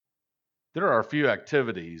There are a few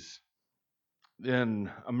activities in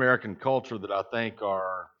American culture that I think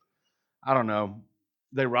are, I don't know,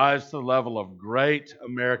 they rise to the level of great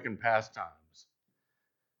American pastimes.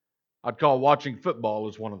 I'd call watching football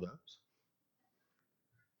as one of those.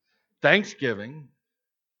 Thanksgiving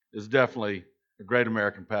is definitely a great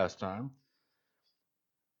American pastime.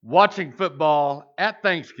 Watching football at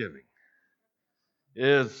Thanksgiving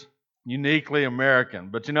is uniquely American.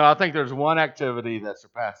 But I think there's one activity that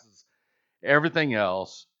surpasses everything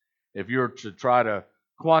else if you were to try to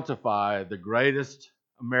quantify the greatest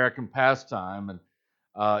American pastime. And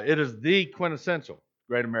it is the quintessential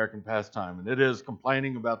great American pastime, and it is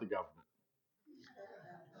complaining about the government.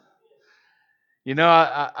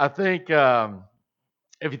 I think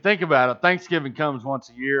if you think about it, Thanksgiving comes once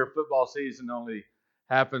a year. Football season only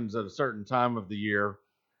happens at a certain time of the year.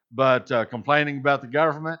 But complaining about the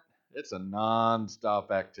government, it's a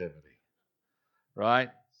nonstop activity, right?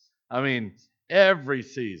 I mean, every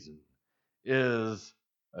season is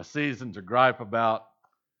a season to gripe about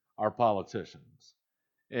our politicians.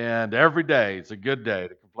 And every day is a good day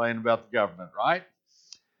to complain about the government, right?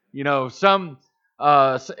 If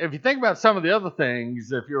you think about some of the other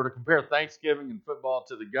things, if you were to compare Thanksgiving and football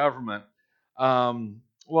to the government,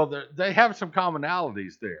 well, they have some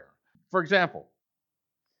commonalities there. For example,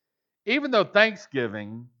 even though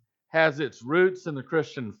Thanksgiving has its roots in the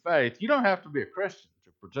Christian faith, you don't have to be a Christian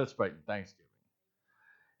to participate in Thanksgiving.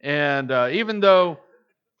 And even though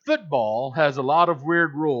football has a lot of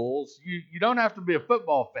weird rules, you don't have to be a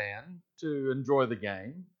football fan to enjoy the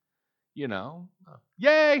game.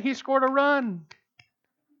 Yay, he scored a run.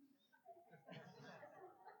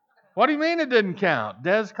 What do you mean it didn't count?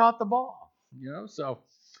 Dez caught the ball.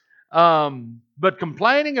 But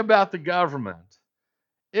complaining about the government,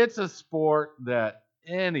 it's a sport that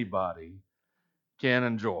anybody can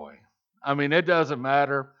enjoy. I mean, it doesn't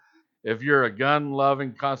matter if you're a gun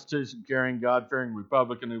loving, Constitution carrying, God fearing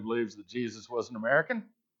Republican who believes that Jesus was an American,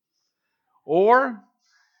 or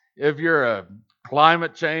if you're a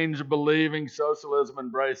climate change believing, socialism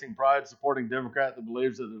embracing, pride supporting Democrat that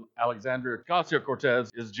believes that Alexandria Ocasio Cortez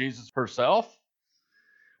is Jesus herself,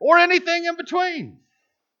 or anything in between.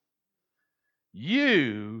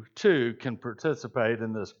 You too can participate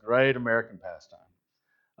in this great American pastime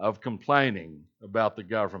of complaining about the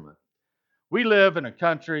government. We live in a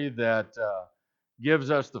country that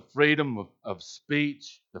gives us the freedom of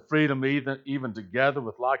speech, the freedom even to gather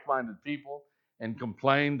with like minded people and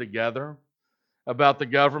complain together about the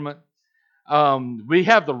government. We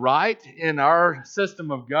have the right in our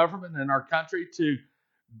system of government in our country to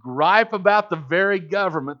gripe about the very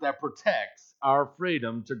government that protects our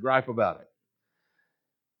freedom to gripe about it.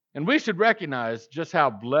 And we should recognize just how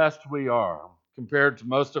blessed we are compared to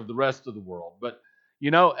most of the rest of the world. But,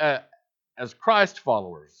 as Christ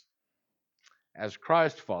followers, as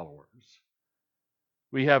Christ followers,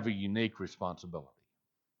 we have a unique responsibility.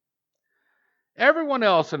 Everyone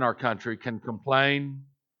else in our country can complain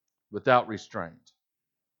without restraint.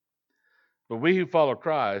 But we who follow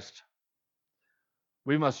Christ,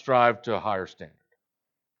 we must strive to a higher standard.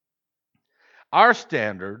 Our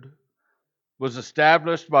standard was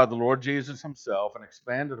established by the Lord Jesus himself and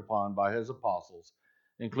expanded upon by his apostles,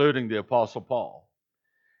 including the Apostle Paul.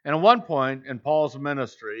 And at one point in Paul's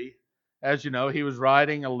ministry, as you know, he was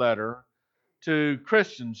writing a letter to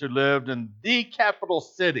Christians who lived in the capital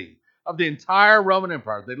city of the entire Roman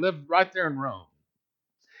Empire. They lived right there in Rome.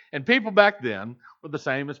 And people back then were the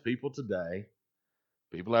same as people today.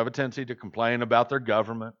 People have a tendency to complain about their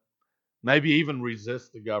government, maybe even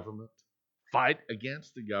resist the government, fight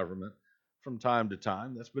against the government from time to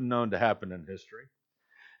time. That's been known to happen in history.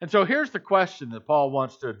 And so here's the question that Paul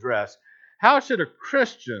wants to address. How should a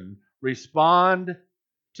Christian respond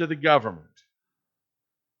to the government?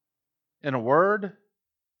 In a word,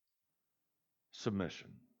 submission.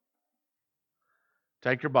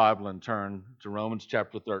 Take your Bible and turn to Romans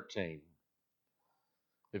chapter 13.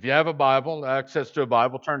 If you have a Bible, access to a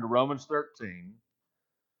Bible, turn to Romans 13.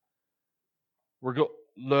 We're going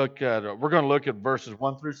to look at verses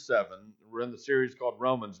 1 through 7. We're in the series called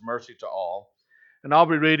Romans, Mercy to All. And I'll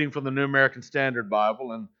be reading from the New American Standard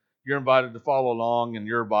Bible, and you're invited to follow along in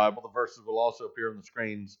your Bible. The verses will also appear on the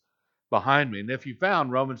screens behind me. And if you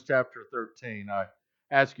found Romans chapter 13, I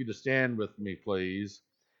ask you to stand with me, please,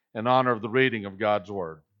 in honor of the reading of God's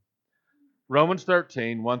Word. Romans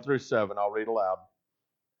 13, 1 through 7, I'll read aloud.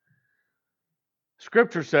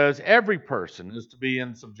 Scripture says, every person is to be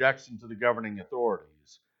in subjection to the governing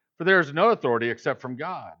authorities, for there is no authority except from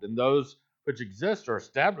God, and those which exist are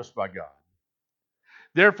established by God.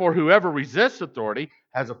 Therefore, whoever resists authority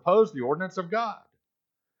has opposed the ordinance of God.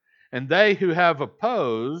 And they who have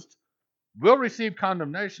opposed will receive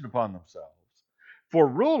condemnation upon themselves. For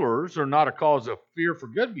rulers are not a cause of fear for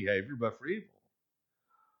good behavior, but for evil.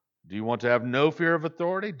 Do you want to have no fear of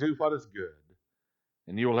authority? Do what is good,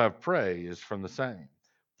 and you will have praise from the same.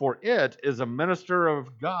 For it is a minister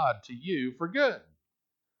of God to you for good.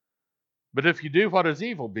 But if you do what is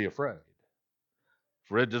evil, be afraid.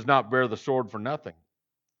 For it does not bear the sword for nothing.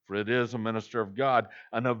 For it is a minister of God,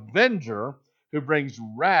 an avenger who brings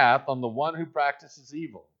wrath on the one who practices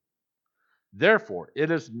evil. Therefore, it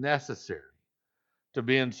is necessary to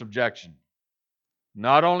be in subjection,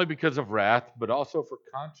 not only because of wrath, but also for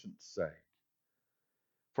conscience sake.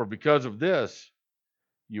 For because of this,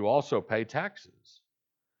 you also pay taxes.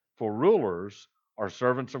 For rulers are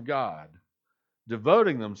servants of God,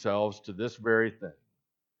 devoting themselves to this very thing.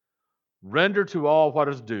 Render to all what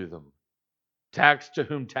is due them: tax to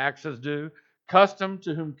whom tax is due, custom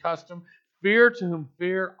to whom custom, fear to whom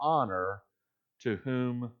fear, honor to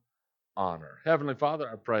whom honor. Heavenly Father,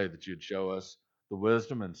 I pray that you'd show us the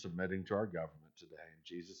wisdom in submitting to our government today. In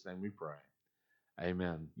Jesus' name we pray.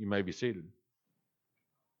 Amen. You may be seated.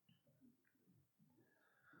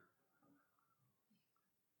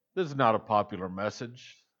 This is not a popular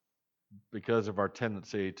message because of our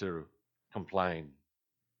tendency to complain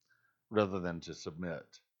rather than to submit.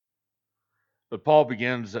 But Paul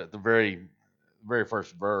begins at the very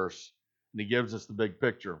first verse, and he gives us the big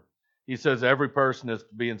picture. He says every person is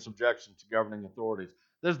to be in subjection to governing authorities.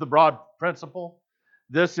 This is the broad principle.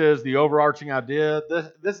 This is the overarching idea.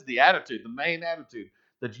 This is the attitude, the main attitude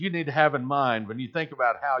that you need to have in mind when you think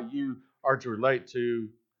about how you are to relate to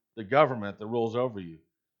the government that rules over you.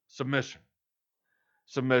 Submission.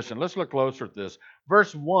 Submission. Let's look closer at this.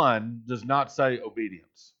 Verse 1 does not say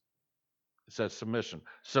obedience. It says submission,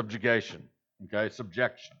 subjugation, okay,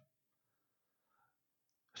 subjection.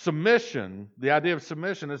 Submission, the idea of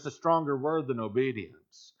submission is a stronger word than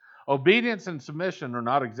obedience. Obedience and submission are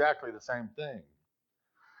not exactly the same thing.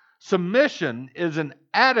 Submission is an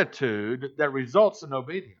attitude that results in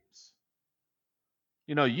obedience.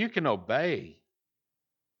 You know, you can obey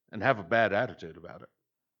and have a bad attitude about it.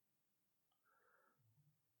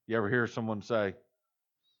 You ever hear someone say,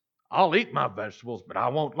 I'll eat my vegetables, but I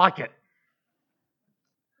won't like it?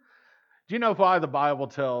 Do you know why the Bible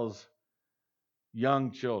tells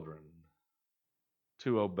young children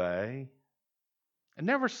to obey? It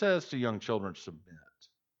never says to young children submit.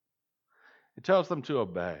 It tells them to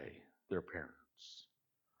obey their parents.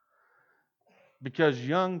 Because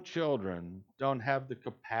young children don't have the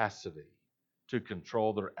capacity to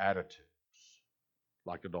control their attitudes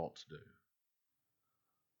like adults do.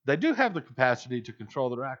 They do have the capacity to control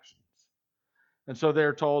their actions. And so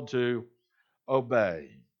they're told to obey.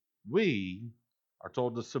 We are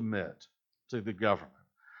told to submit to the government.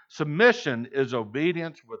 Submission is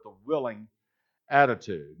obedience with a willing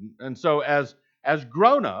attitude. And so as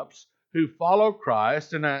grown-ups who follow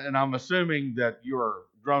Christ, and I'm assuming that you're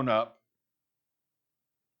grown up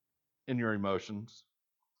in your emotions,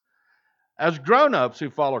 as grown-ups who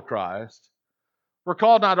follow Christ, we're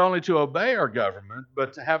called not only to obey our government,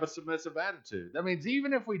 but to have a submissive attitude. That means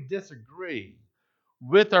even if we disagree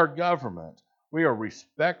with our government, we are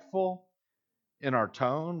respectful in our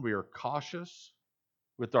tone, we are cautious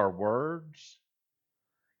with our words.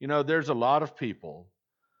 You know, there's a lot of people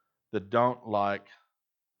that don't like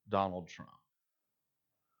Donald Trump.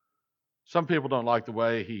 Some people don't like the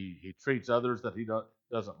way he treats others that he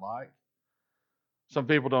doesn't like. Some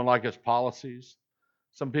people don't like his policies.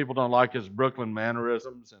 Some people don't like his Brooklyn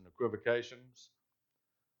mannerisms and equivocations.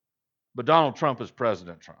 But Donald Trump is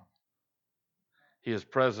President Trump. He is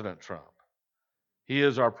President Trump. He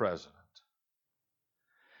is our president.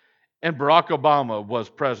 And Barack Obama was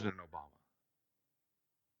President Obama.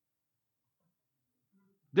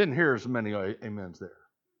 Didn't hear as many amens there.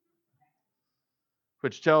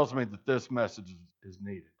 Which tells me that this message is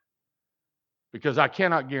needed. Because I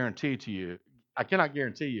cannot guarantee you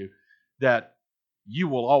that you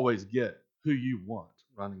will always get who you want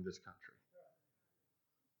running this country.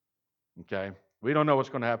 Okay? We don't know what's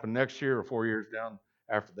going to happen next year or 4 years down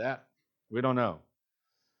after that. We don't know.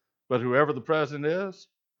 But whoever the president is,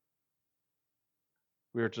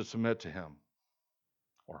 we are to submit to him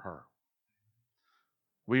or her.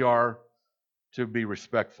 We are to be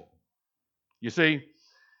respectful. You see,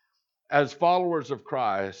 as followers of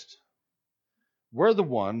Christ, we're the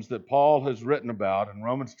ones that Paul has written about in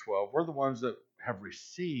Romans 12. We're the ones that have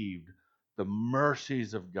received the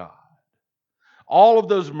mercies of God. All of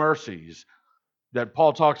those mercies that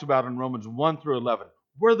Paul talks about in Romans 1 through 11,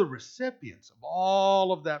 we're the recipients of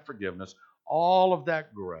all of that forgiveness, all of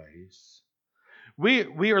that grace.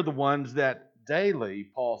 We are the ones that daily,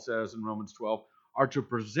 Paul says in Romans 12, are to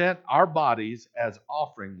present our bodies as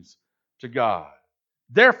offerings to God.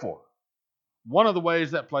 Therefore, one of the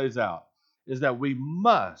ways that plays out is that we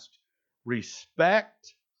must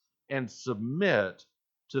respect and submit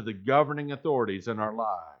to the governing authorities in our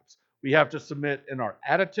lives. We have to submit in our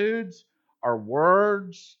attitudes, our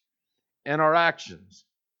words, and our actions,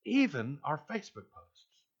 even our Facebook posts.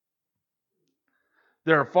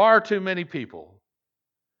 There are far too many people,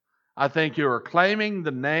 I think, who are claiming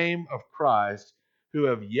the name of Christ who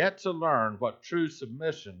have yet to learn what true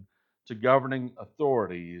submission to governing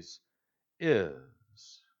authorities is.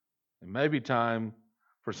 It may be time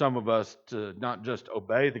for some of us to not just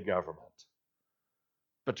obey the government,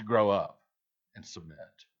 but to grow up and submit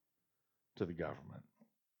to the government.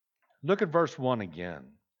 Look at verse 1 again,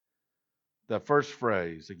 the first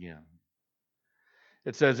phrase again.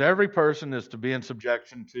 It says, every person is to be in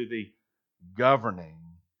subjection to the governing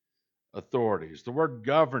authorities. The word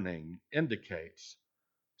governing indicates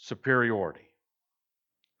superiority.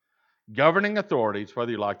 Governing authorities,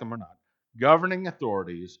 whether you like them or not, governing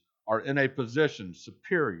authorities are in a position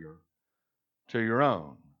superior to your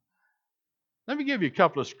own. Let me give you a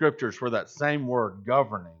couple of scriptures where that same word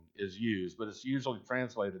governing is used, but it's usually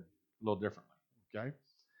translated a little differently. Okay?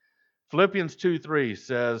 Philippians 2:3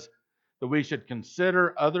 says that we should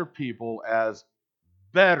consider other people as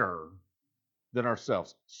better than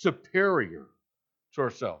ourselves, superior to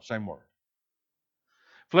ourselves. Same word.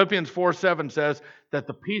 Philippians 4:7 says that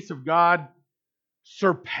the peace of God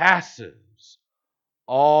surpasses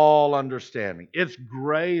all understanding. It's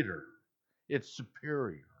greater. It's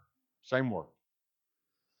superior. Same word.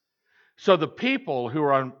 So the people who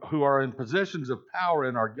are in positions of power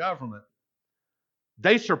in our government,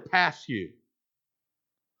 they surpass you.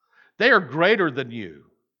 They are greater than you.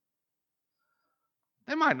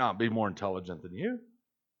 They might not be more intelligent than you.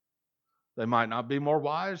 They might not be more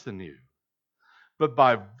wise than you. But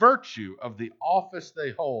by virtue of the office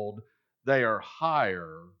they hold, they are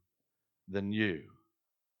higher than you.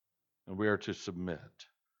 And we are to submit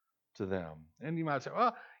to them. And you might say,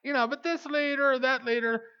 well, but this leader or that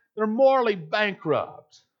leader, they're morally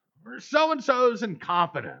bankrupt. Or so-and-so's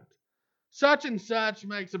incompetent. Such and such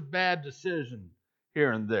makes a bad decision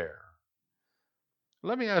here and there.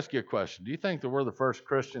 Let me ask you a question. Do you think that we're the first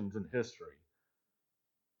Christians in history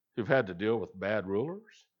who've had to deal with bad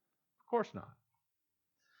rulers? Of course not.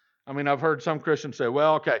 I mean, I've heard some Christians say,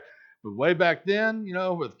 well, okay, but way back then,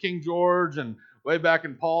 with King George and way back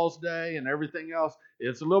in Paul's day and everything else,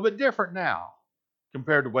 it's a little bit different now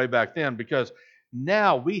compared to way back then because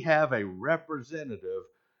now we have a representative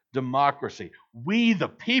democracy. We, the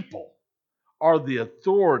people, are the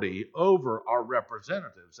authority over our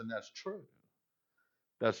representatives, and that's true.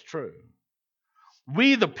 That's true.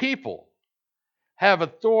 We, the people, have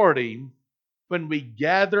authority when we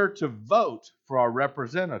gather to vote for our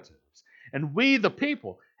representatives. And we, the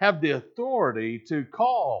people, have the authority to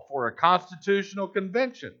call for a constitutional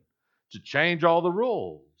convention to change all the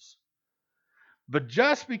rules. But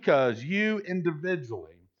just because you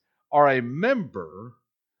individually are a member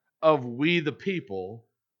of we, the people,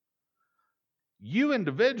 you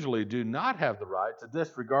individually do not have the right to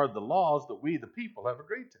disregard the laws that we, the people, have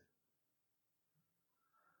agreed to.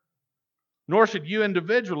 Nor should you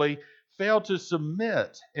individually fail to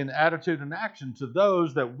submit in attitude and action to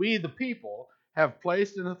those that we, the people, have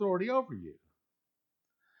placed in authority over you.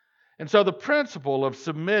 And so the principle of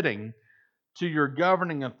submitting to your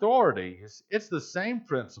governing authorities, it's the same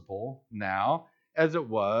principle now as it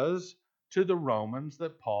was to the Romans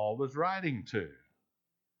that Paul was writing to.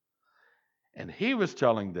 And he was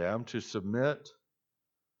telling them to submit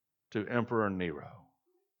to Emperor Nero.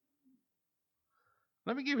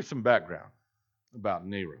 Let me give you some background about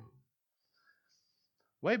Nero.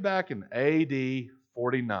 Way back in AD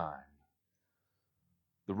 49,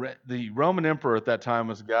 the Roman emperor at that time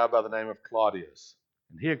was a guy by the name of Claudius.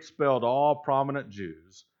 And he expelled all prominent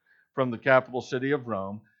Jews from the capital city of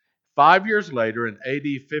Rome. 5 years later, in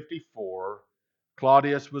AD 54,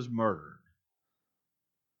 Claudius was murdered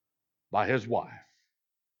by his wife,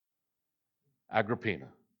 Agrippina.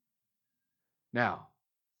 Now,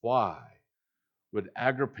 why would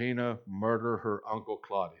Agrippina murder her uncle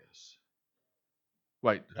Claudius?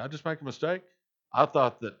 Wait, did I just make a mistake? I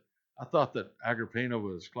thought that Agrippina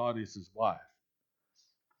was Claudius's wife.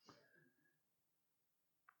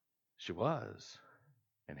 She was,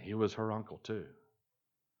 and he was her uncle too.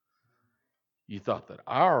 You thought that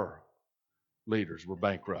our leaders were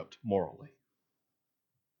bankrupt morally.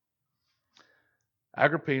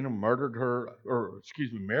 Agrippina married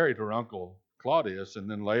her uncle Claudius, and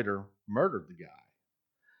then later murdered the guy.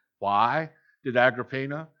 Why did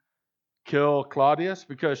Agrippina kill Claudius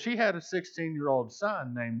because she had a 16-year-old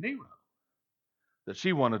son named Nero that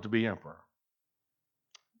she wanted to be emperor.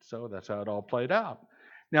 So that's how it all played out.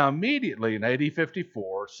 Now, immediately in AD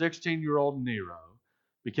 54, 16-year-old Nero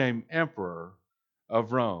became emperor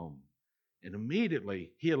of Rome. And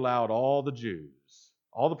immediately he allowed all the Jews,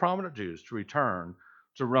 all the prominent Jews, to return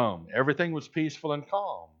to Rome. Everything was peaceful and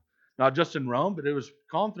calm, not just in Rome, but it was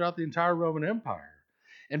calm throughout the entire Roman Empire.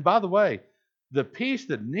 And by the way, the peace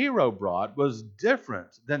that Nero brought was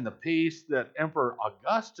different than the peace that Emperor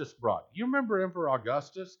Augustus brought. You remember Emperor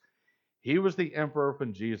Augustus? He was the emperor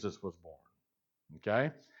when Jesus was born.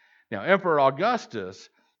 Okay? Now, Emperor Augustus,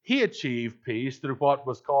 he achieved peace through what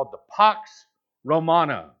was called the Pax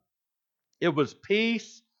Romana. It was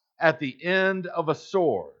peace at the end of a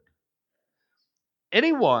sword.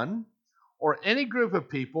 Anyone or any group of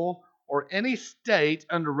people or any state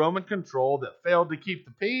under Roman control that failed to keep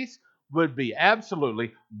the peace would be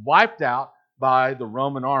absolutely wiped out by the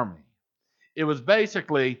Roman army. It was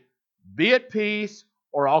basically, be at peace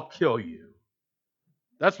or I'll kill you.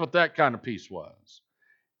 That's what that kind of peace was.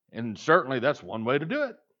 And certainly that's one way to do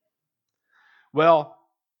it. Well,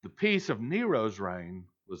 the peace of Nero's reign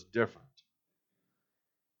was different.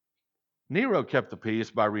 Nero kept the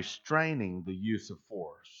peace by restraining the use of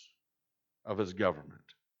force of his government.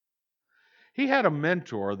 He had a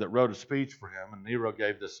mentor that wrote a speech for him, and Nero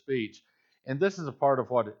gave this speech. And this is a part of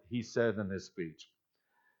what he said in his speech.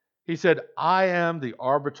 He said, I am the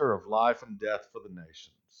arbiter of life and death for the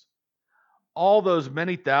nations. All those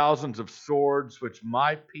many thousands of swords which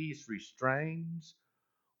my peace restrains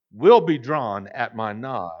will be drawn at my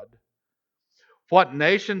nod. What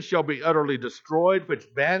nation shall be utterly destroyed,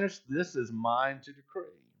 which banished, this is mine to decree.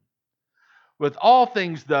 With all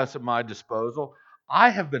things thus at my disposal, I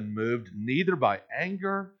have been moved neither by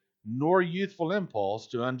anger nor youthful impulse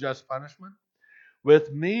to unjust punishment.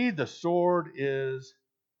 With me the sword is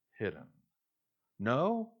hidden.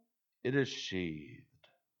 No, it is sheathed.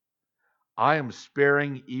 I am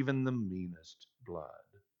sparing even the meanest blood.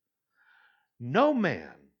 No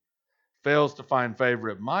man fails to find favor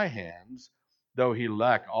at my hands, though he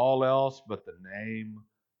lack all else but the name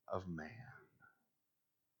of man.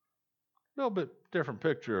 A little bit different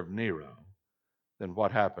picture of Nero than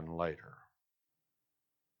what happened later.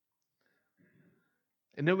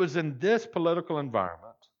 And it was in this political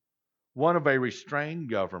environment, one of a restrained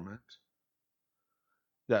government,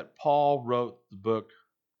 that Paul wrote the book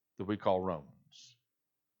that we call Romans.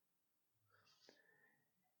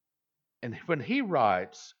 And when he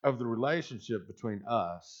writes of the relationship between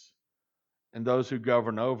us and those who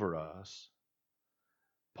govern over us,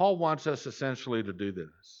 Paul wants us essentially to do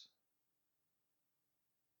this: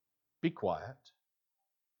 be quiet,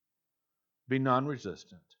 be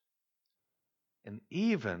non-resistant, and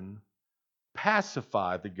even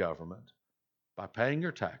pacify the government by paying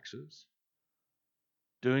your taxes,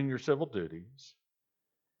 doing your civil duties,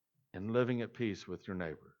 and living at peace with your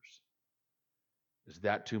neighbors. Is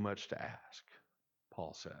that too much to ask?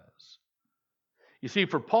 Paul says. You see,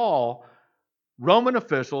 for Paul, Roman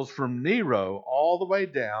officials from Nero all the way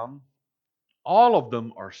down, all of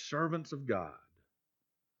them are servants of God,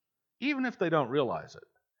 even if they don't realize it.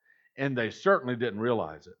 And they certainly didn't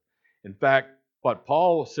realize it. In fact, what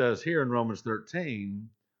Paul says here in Romans 13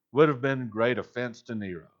 would have been great offense to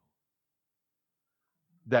Nero.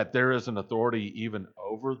 That there is an authority even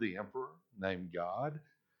over the emperor named God.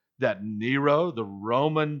 That Nero, the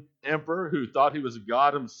Roman emperor who thought he was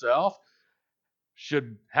God himself,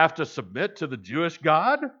 should have to submit to the Jewish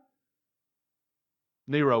God.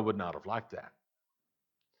 Nero would not have liked that.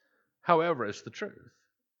 However, it's the truth.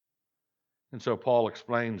 And so Paul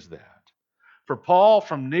explains that. For Paul,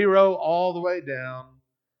 from Nero all the way down,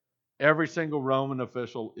 every single Roman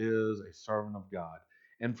official is a servant of God.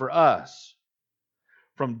 And for us,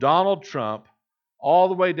 from Donald Trump all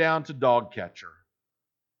the way down to dog catcher,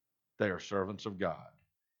 they are servants of God,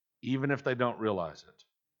 even if they don't realize it.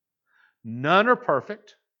 None are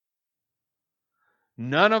perfect.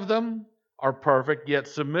 None of them are perfect, yet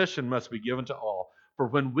submission must be given to all. For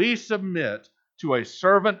when we submit to a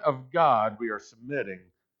servant of God, we are submitting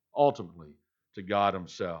ultimately to God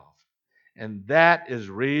himself. And that is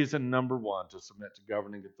reason number one to submit to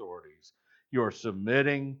governing authorities. You are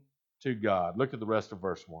submitting to God. Look at the rest of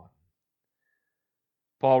verse 1.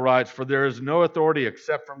 Paul writes, For there is no authority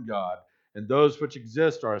except from God, and those which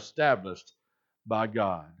exist are established by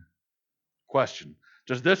God. Question: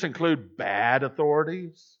 does this include bad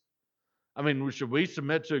authorities? I mean, should we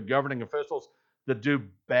submit to governing officials that do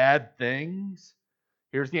bad things?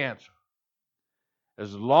 Here's the answer.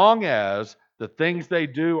 As long as the things they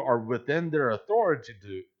do are within their authority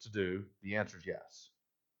to do, the answer is yes.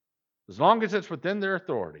 As long as it's within their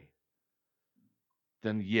authority,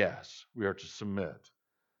 then yes, we are to submit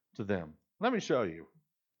to them. Let me show you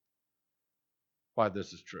why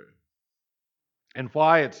this is true. And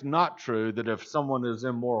why it's not true that if someone is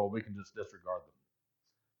immoral, we can just disregard them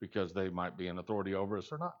because they might be in authority over us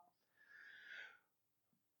or not.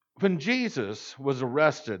 When Jesus was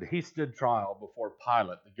arrested, he stood trial before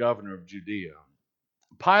Pilate, the governor of Judea.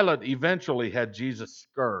 Pilate eventually had Jesus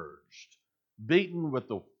scourged, beaten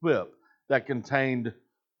with a whip that contained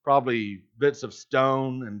probably bits of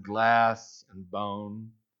stone and glass and bone,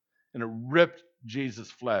 and it ripped Jesus'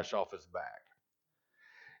 flesh off his back.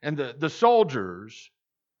 And the soldiers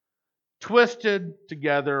twisted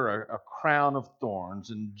together a crown of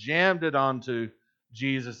thorns and jammed it onto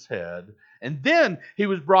Jesus' head. And then he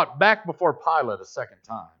was brought back before Pilate a second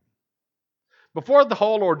time. Before the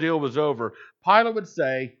whole ordeal was over, Pilate would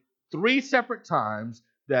say 3 separate times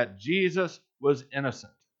that Jesus was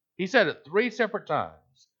innocent. He said it 3 separate times,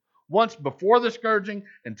 once before the scourging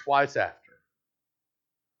and twice after.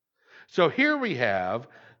 So here we have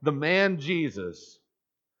the man Jesus,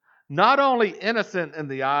 not only innocent in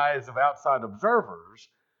the eyes of outside observers,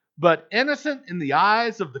 but innocent in the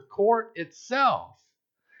eyes of the court itself.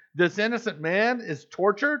 This innocent man is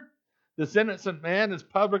tortured. This innocent man is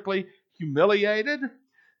publicly humiliated.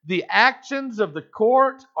 The actions of the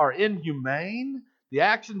court are inhumane. The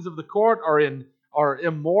actions of the court are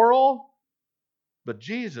immoral. But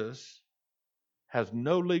Jesus has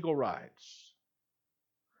no legal rights.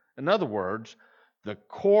 In other words, the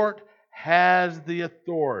court has the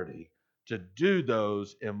authority to do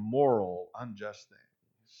those immoral, unjust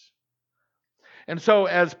things. And so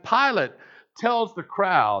as Pilate tells the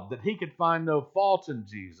crowd that he could find no fault in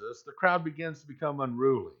Jesus, the crowd begins to become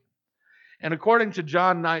unruly. And according to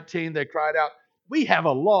John 19, they cried out, "We have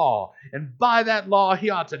a law, and by that law he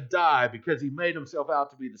ought to die because he made himself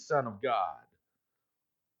out to be the Son of God."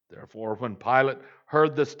 Therefore, when Pilate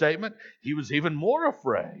heard this statement, he was even more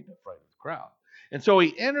afraid of the crowd. And so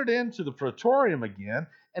he entered into the praetorium again,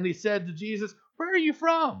 and he said to Jesus, "Where are you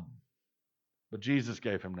from?" But Jesus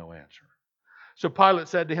gave him no answer. So Pilate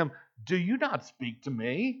said to him, "Do you not speak to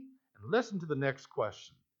me?" And listen to the next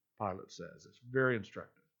question Pilate says. It's very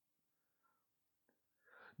instructive.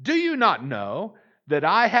 "Do you not know that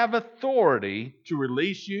I have authority to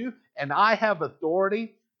release you, and I have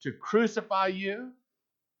authority to crucify you?"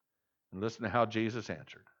 And listen to how Jesus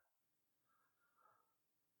answered.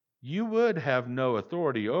 "You would have no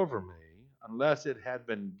authority over me unless it had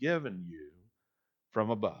been given you from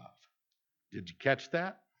above." Did you catch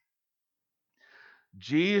that?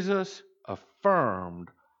 Jesus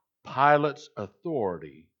affirmed Pilate's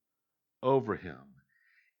authority over him.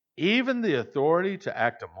 Even the authority to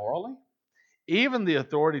act immorally, even the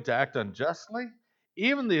authority to act unjustly,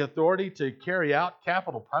 even the authority to carry out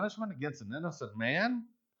capital punishment against an innocent man.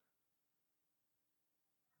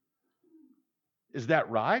 Is that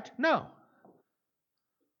right? No.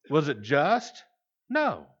 Was it just?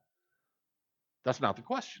 No. That's not the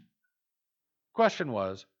question. The question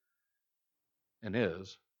was, and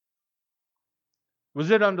is,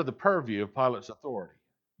 was it under the purview of Pilate's authority?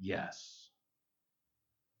 Yes.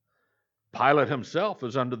 Pilate himself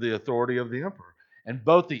is under the authority of the emperor. And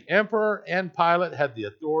both the emperor and Pilate had the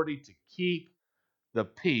authority to keep the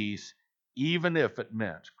peace, even if it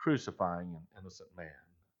meant crucifying an innocent man.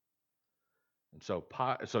 And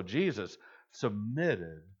so Jesus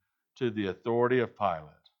submitted to the authority of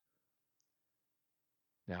Pilate.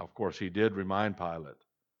 Now, of course, he did remind Pilate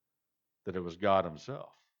that it was God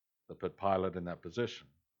himself that put Pilate in that position.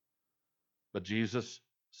 But Jesus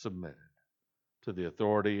submitted to the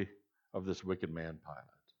authority of this wicked man, Pilate.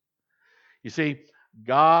 You see,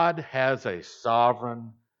 God has a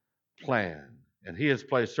sovereign plan, and he has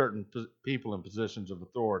placed certain people in positions of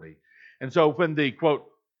authority. And so when the, quote,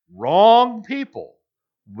 wrong people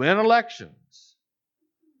win elections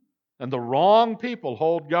and the wrong people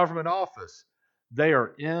hold government office, they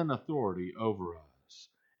are in authority over us,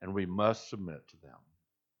 and we must submit to them.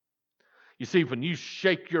 You see, when you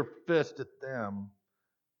shake your fist at them,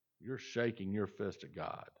 you're shaking your fist at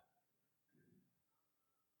God.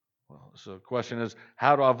 Well, so the question is,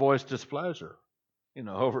 how do I voice displeasure,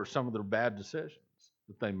 over some of their bad decisions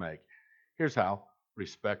that they make? Here's how: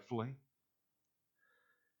 respectfully,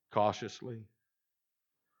 cautiously,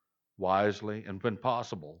 wisely, and when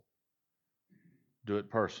possible, do it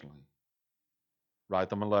personally. Write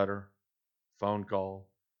them a letter, phone call,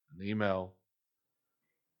 an email,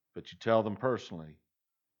 but you tell them personally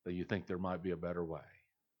that you think there might be a better way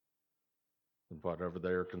than whatever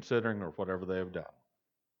they are considering or whatever they have done.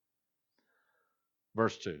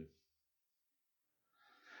 Verse 2.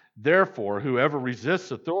 Therefore, whoever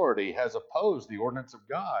resists authority has opposed the ordinance of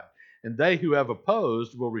God, and they who have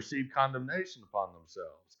opposed will receive condemnation upon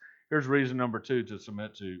themselves. Here's reason number 2 to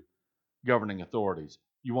submit to governing authorities.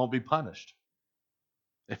 You won't be punished.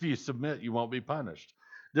 If you submit, you won't be punished.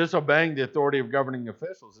 Disobeying the authority of governing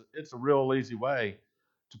officials, it's a real easy way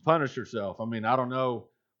to punish yourself. I mean, I don't know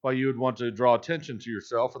why you would want to draw attention to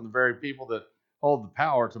yourself and the very people that hold the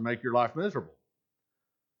power to make your life miserable.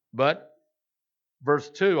 But verse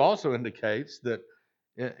 2 also indicates that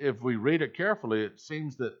if we read it carefully, it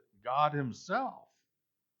seems that God himself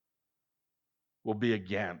will be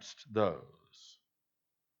against those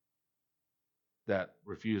that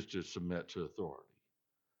refuse to submit to authority.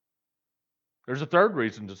 There's a third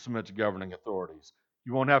reason to submit to governing authorities.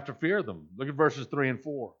 You won't have to fear them. Look at verses 3 and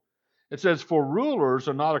 4. It says, "For rulers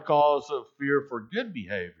are not a cause of fear for good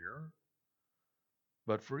behavior,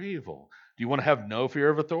 but for evil." Do you want to have no fear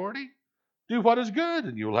of authority? Do what is good,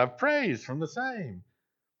 and you will have praise from the same.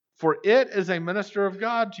 For it is a minister of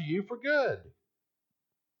God to you for good.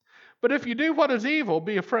 But if you do what is evil,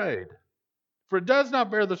 be afraid, for it does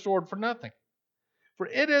not bear the sword for nothing. For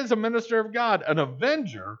it is a minister of God, an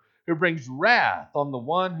avenger who brings wrath on the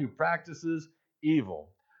one who practices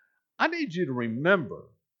evil. I need you to remember,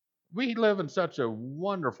 we live in such a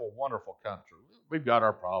wonderful, wonderful country. We've got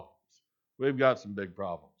our problems. We've got some big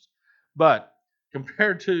problems. But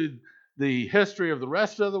compared to the history of the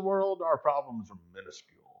rest of the world, our problems are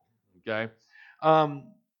minuscule. Okay?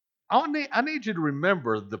 I need you to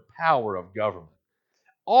remember the power of government.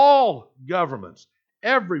 All governments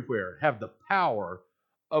everywhere have the power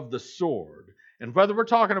of the sword. And whether we're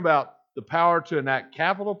talking about the power to enact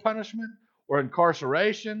capital punishment or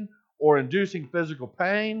incarceration or inducing physical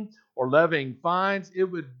pain or levying fines, it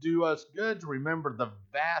would do us good to remember the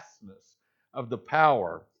vastness of the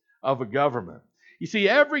power of a government. You see,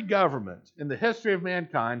 every government in the history of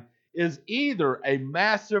mankind is either a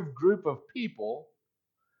massive group of people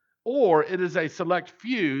or it is a select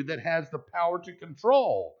few that has the power to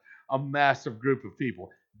control a massive group of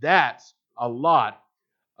people. That's a lot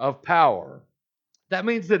of power. That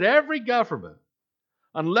means that every government,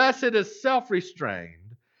 unless it is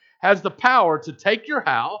self-restrained, has the power to take your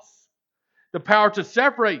house, the power to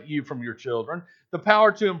separate you from your children, the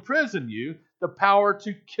power to imprison you, the power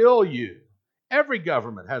to kill you. Every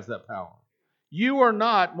government has that power. You are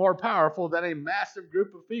not more powerful than a massive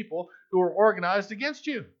group of people who are organized against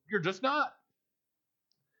you. You're just not.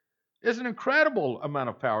 It's an incredible amount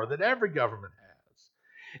of power that every government has.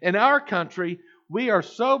 In our country, we are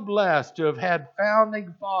so blessed to have had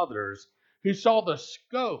founding fathers who saw the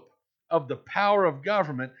scope of the power of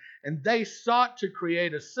government, and they sought to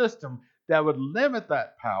create a system that would limit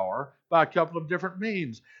that power by a couple of different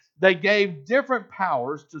means. They gave different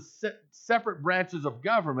powers to separate branches of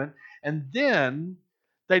government, and then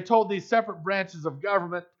they told these separate branches of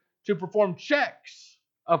government to perform checks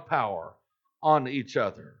of power on each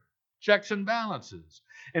other. Checks and balances.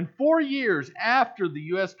 And 4 years after the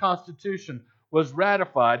U.S. Constitution was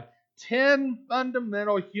ratified, 10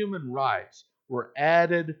 fundamental human rights were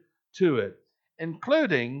added to it,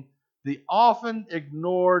 including the often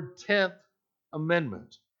ignored 10th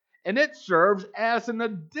Amendment. And it serves as an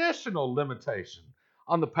additional limitation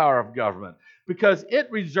on the power of government because it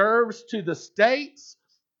reserves to the states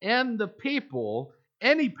and the people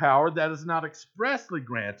any power that is not expressly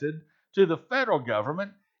granted to the federal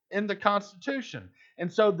government in the Constitution.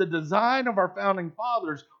 And so the design of our founding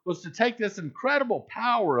fathers was to take this incredible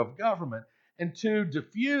power of government and to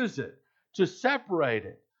diffuse it, to separate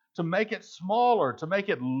it, to make it smaller, to make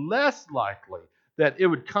it less likely that it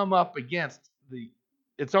would come up against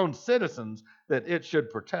its own citizens that it should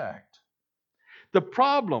protect. The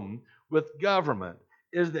problem with government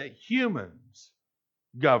is that humans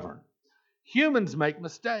govern. Humans make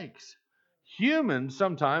mistakes. Humans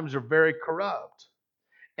sometimes are very corrupt.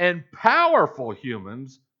 And powerful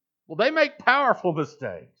humans, well, they make powerful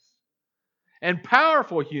mistakes. And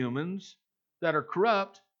powerful humans that are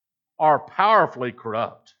corrupt are powerfully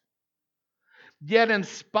corrupt. Yet, in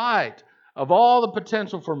spite of all the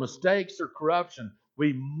potential for mistakes or corruption,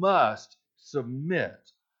 we must submit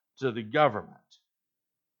to the government.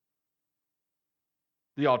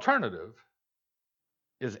 The alternative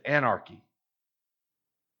is anarchy,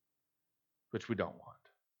 which we don't want.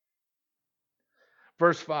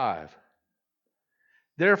 Verse 5.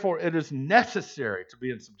 Therefore, it is necessary to be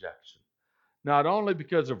in subjection, not only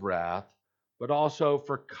because of wrath, but also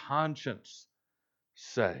for conscience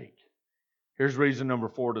sake. Here's reason number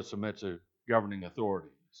 4 to submit to governing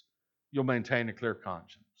authorities. You'll maintain a clear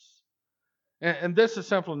conscience. And this is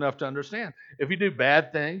simple enough to understand. If you do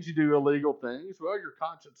bad things, you do illegal things, well, your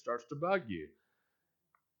conscience starts to bug you.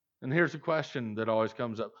 And here's a question that always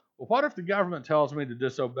comes up. Well, what if the government tells me to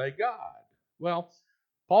disobey God? Well,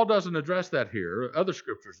 Paul doesn't address that here. Other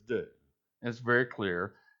scriptures do. And it's very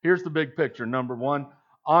clear. Here's the big picture. Number one,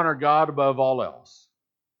 honor God above all else,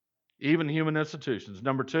 even human institutions.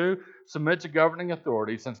 Number two, submit to governing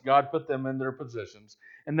authority since God put them in their positions.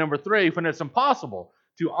 And number three, when it's impossible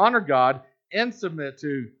to honor God and submit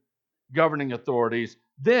to governing authorities,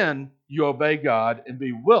 then you obey God and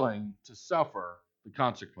be willing to suffer the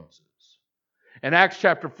consequences. In Acts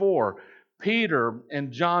chapter 4, Peter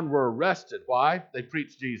and John were arrested. Why? They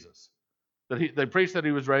preached Jesus. They preached that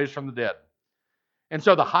he was raised from the dead. And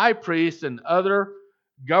so the high priest and other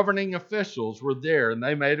governing officials were there, and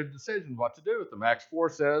they made a decision what to do with them. Acts 4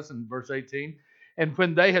 says in verse 18, and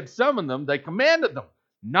when they had summoned them, they commanded them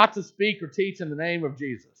not to speak or teach in the name of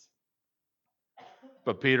Jesus.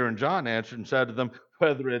 But Peter and John answered and said to them,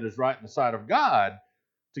 whether it is right in the sight of God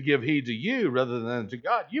to give heed to you rather than to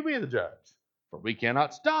God, you be the judge. For we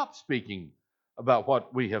cannot stop speaking about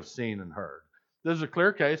what we have seen and heard. This is a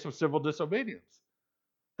clear case of civil disobedience.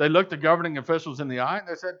 They looked the governing officials in the eye and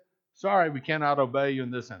they said, sorry, we cannot obey you in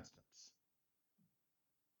this instance.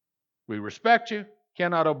 We respect you,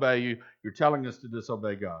 cannot obey you. You're telling us to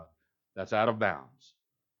disobey God. That's out of bounds.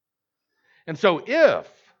 And so if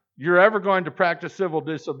you're ever going to practice civil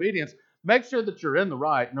disobedience, make sure that you're in the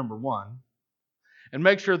right, number one, and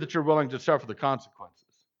make sure that you're willing to suffer the consequences.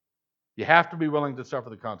 You have to be willing to suffer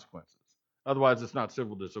the consequences. Otherwise, it's not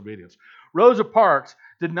civil disobedience. Rosa Parks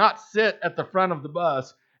did not sit at the front of the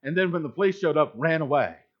bus and then when the police showed up, ran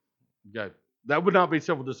away. Okay? That would not be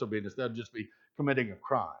civil disobedience. That would just be committing a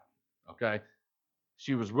crime. Okay?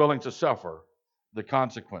 She was willing to suffer the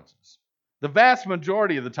consequences. The vast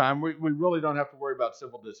majority of the time, we really don't have to worry about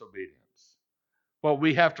civil disobedience. What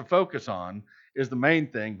we have to focus on is the main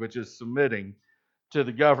thing, which is submitting to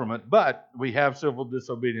the government, but we have civil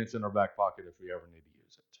disobedience in our back pocket if we ever need to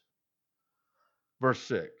use it. Verse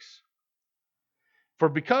 6. For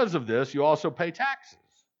because of this, you also pay taxes.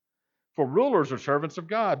 For rulers are servants of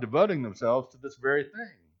God, devoting themselves to this very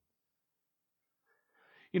thing.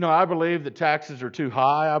 You know, I believe that taxes are too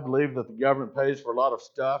high. I believe that the government pays for a lot of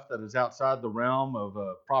stuff that is outside the realm of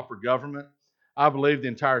proper government. I believe the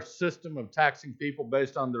entire system of taxing people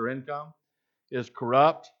based on their income is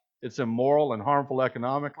corrupt. It's immoral and harmful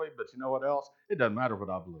economically, but you know what else? It doesn't matter what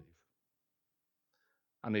I believe.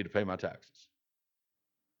 I need to pay my taxes.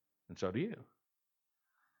 And so do you.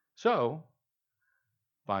 So,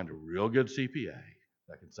 find a real good CPA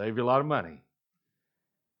that can save you a lot of money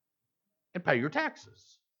and pay your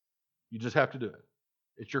taxes. You just have to do it.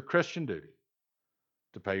 It's your Christian duty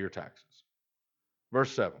to pay your taxes.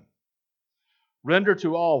 Verse 7. Render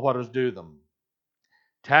to all what is due them.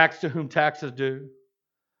 Tax to whom tax is due.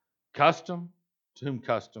 Custom to whom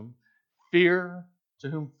custom. Fear to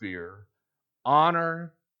whom fear.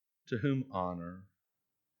 Honor to whom honor.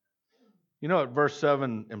 You know what verse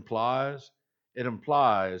 7 implies? It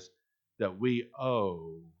implies that we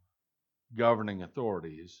owe governing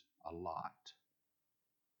authorities a lot.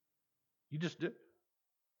 You just do.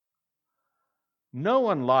 No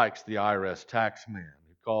one likes the IRS tax man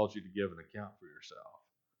who calls you to give an account for yourself.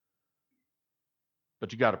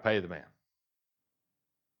 But you got to pay the man.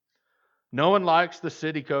 No one likes the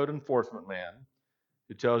city code enforcement man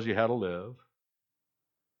who tells you how to live.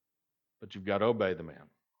 But you've got to obey the man.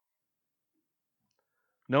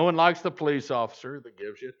 No one likes the police officer that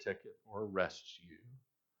gives you a ticket or arrests you.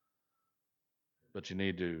 But you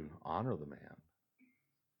need to honor the man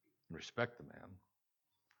and respect the man.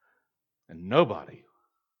 And nobody,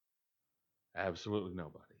 absolutely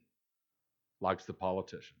nobody, likes the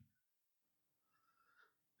politician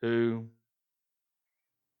who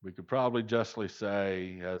we could probably justly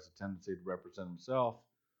say has a tendency to represent himself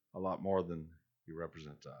a lot more than he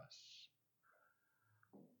represents us.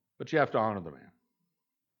 But you have to honor the man.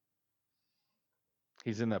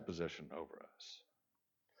 He's in that position over us.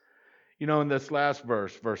 You know, in this last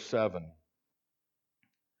verse, verse 7,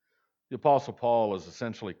 the Apostle Paul is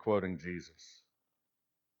essentially quoting Jesus.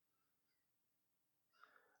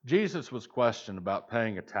 Jesus was questioned about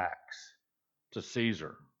paying a tax to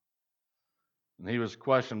Caesar. And he was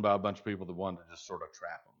questioned by a bunch of people that wanted to just sort of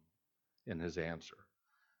trap him in his answer.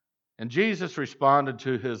 And Jesus responded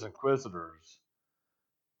to his inquisitors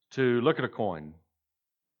to look at a coin.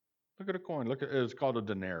 Look at a coin. Look at it's called a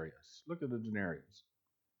denarius. Look at the denarius.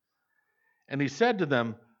 And he said to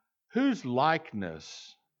them, whose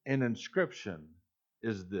likeness and inscription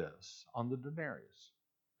is this on the denarius?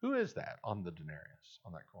 Who is that on the denarius,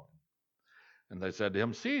 on that coin? And they said to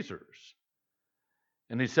him, Caesar's.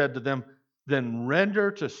 And he said to them, then render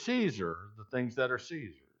to Caesar the things that are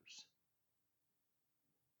Caesar's,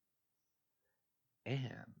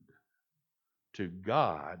 and to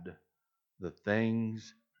God the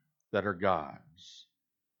things that are God's.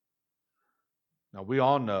 Now, we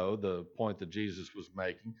all know the point that Jesus was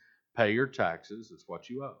making. Pay your taxes, it's what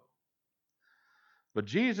you owe. But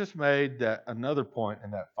Jesus made that another point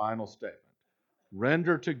in that final statement.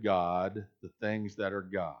 Render to God the things that are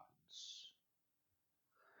God's.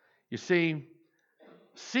 You see,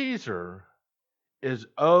 Caesar is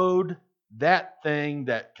owed that thing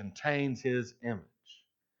that contains his image.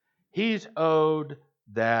 He's owed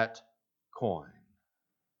that coin.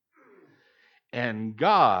 And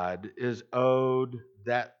God is owed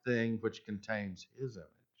that thing which contains his image.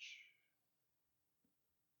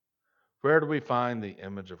 Where do we find the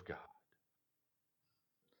image of God?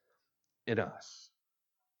 In us.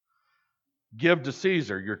 Give to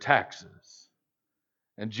Caesar your taxes.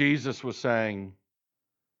 And Jesus was saying,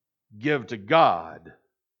 give to God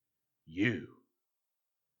you.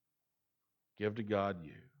 Give to God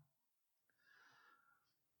you.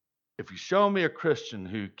 If you show me a Christian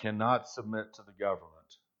who cannot submit to the government,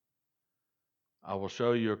 I will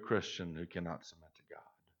show you a Christian who cannot submit to God.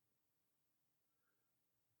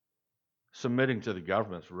 Submitting to the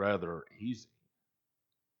government is rather easy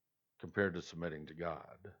compared to submitting to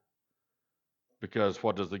God. Because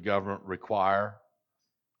what does the government require?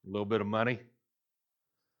 A little bit of money?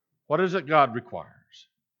 What is it God requires?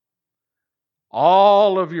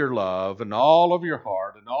 All of your love and all of your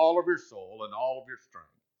heart and all of your soul and all of your strength.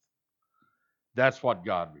 That's what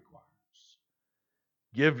God requires.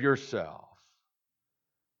 Give yourself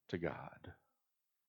to God.